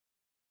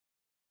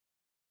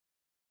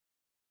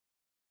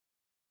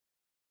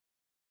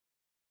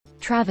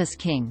Travis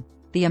King,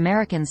 the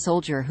American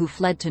soldier who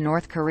fled to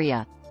North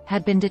Korea,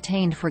 had been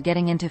detained for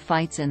getting into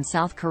fights in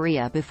South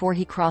Korea before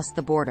he crossed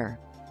the border.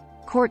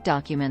 Court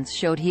documents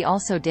showed he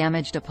also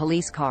damaged a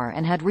police car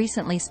and had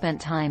recently spent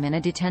time in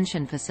a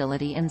detention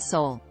facility in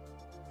Seoul.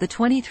 The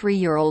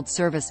 23-year-old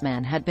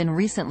serviceman had been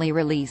recently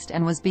released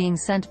and was being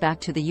sent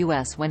back to the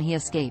U.S. when he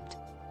escaped.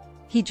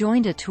 He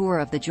joined a tour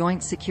of the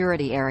Joint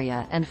Security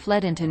Area and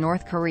fled into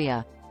North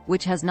Korea,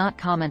 which has not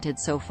commented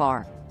so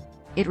far.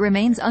 It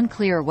remains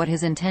unclear what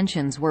his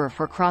intentions were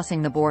for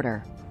crossing the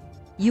border.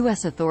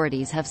 U.S.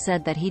 authorities have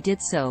said that he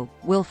did so,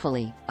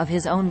 willfully, of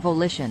his own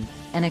volition,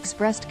 and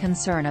expressed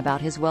concern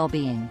about his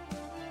well-being.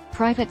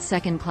 Private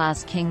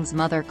second-class King's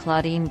mother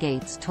Claudine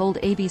Gates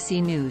told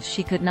ABC News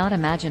she could not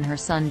imagine her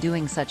son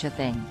doing such a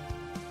thing.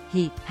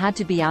 "He had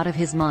to be out of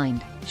his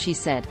mind," she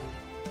said.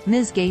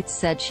 Ms. Gates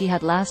said she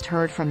had last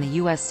heard from the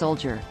U.S.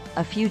 soldier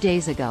a few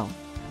days ago,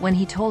 when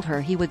he told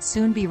her he would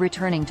soon be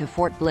returning to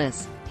Fort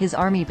Bliss, his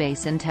army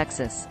base in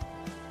Texas.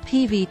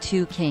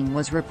 PV2 King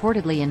was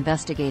reportedly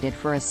investigated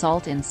for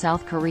assault in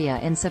South Korea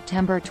in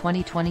September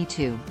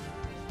 2022.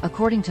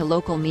 According to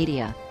local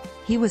media,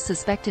 he was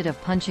suspected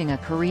of punching a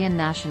Korean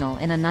national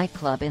in a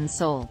nightclub in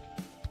Seoul.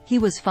 He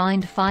was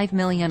fined 5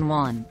 million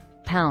won,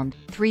 pound,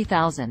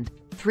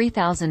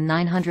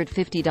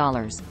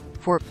 $3,950,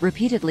 for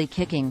repeatedly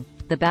kicking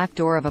the back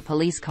door of a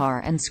police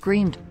car and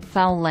screamed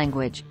foul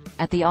language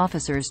at the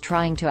officers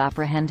trying to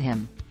apprehend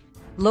him.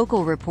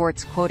 Local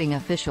reports quoting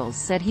officials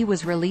said he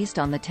was released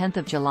on the 10th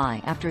of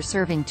July after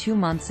serving 2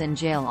 months in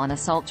jail on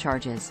assault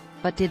charges,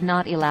 but did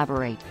not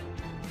elaborate.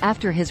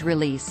 After his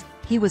release,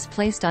 he was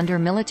placed under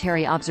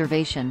military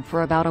observation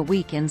for about a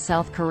week in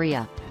South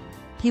Korea.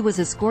 He was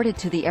escorted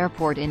to the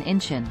airport in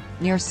Incheon,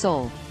 near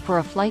Seoul, for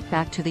a flight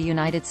back to the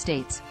United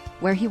States,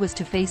 where he was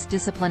to face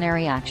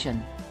disciplinary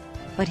action.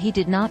 But he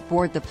did not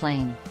board the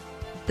plane.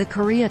 The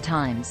Korea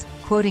Times,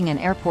 quoting an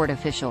airport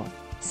official,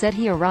 said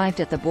he arrived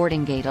at the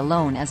boarding gate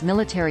alone as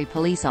military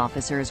police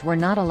officers were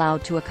not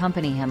allowed to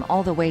accompany him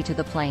all the way to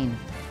the plane.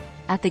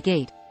 At the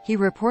gate, he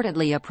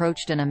reportedly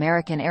approached an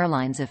American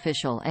Airlines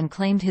official and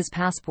claimed his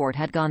passport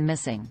had gone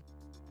missing.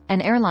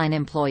 An airline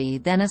employee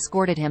then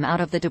escorted him out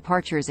of the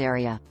departures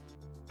area.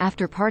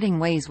 After parting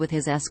ways with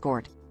his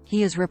escort,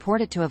 he is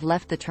reported to have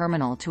left the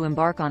terminal to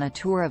embark on a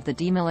tour of the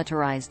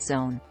Demilitarized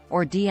Zone,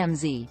 or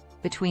DMZ,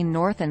 between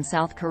North and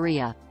South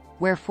Korea,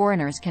 where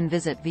foreigners can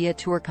visit via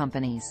tour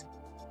companies.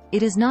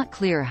 It is not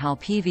clear how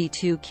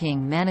PV2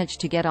 King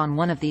managed to get on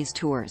one of these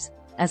tours,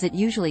 as it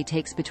usually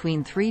takes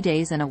between 3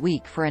 days and a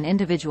week for an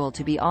individual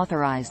to be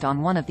authorized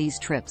on one of these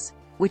trips,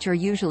 which are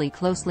usually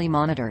closely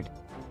monitored.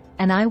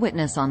 An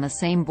eyewitness on the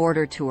same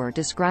border tour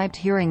described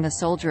hearing the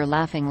soldier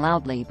laughing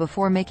loudly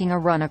before making a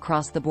run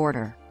across the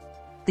border.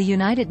 The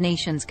United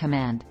Nations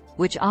Command,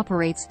 which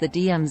operates the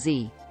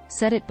DMZ,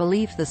 said it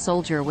believed the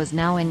soldier was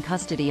now in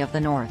custody of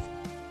the North.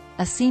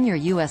 A senior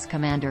U.S.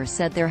 commander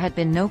said there had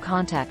been no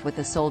contact with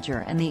the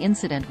soldier and the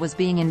incident was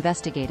being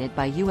investigated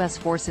by U.S.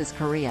 Forces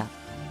Korea.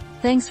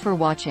 Thanks for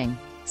watching.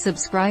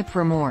 Subscribe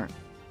for more.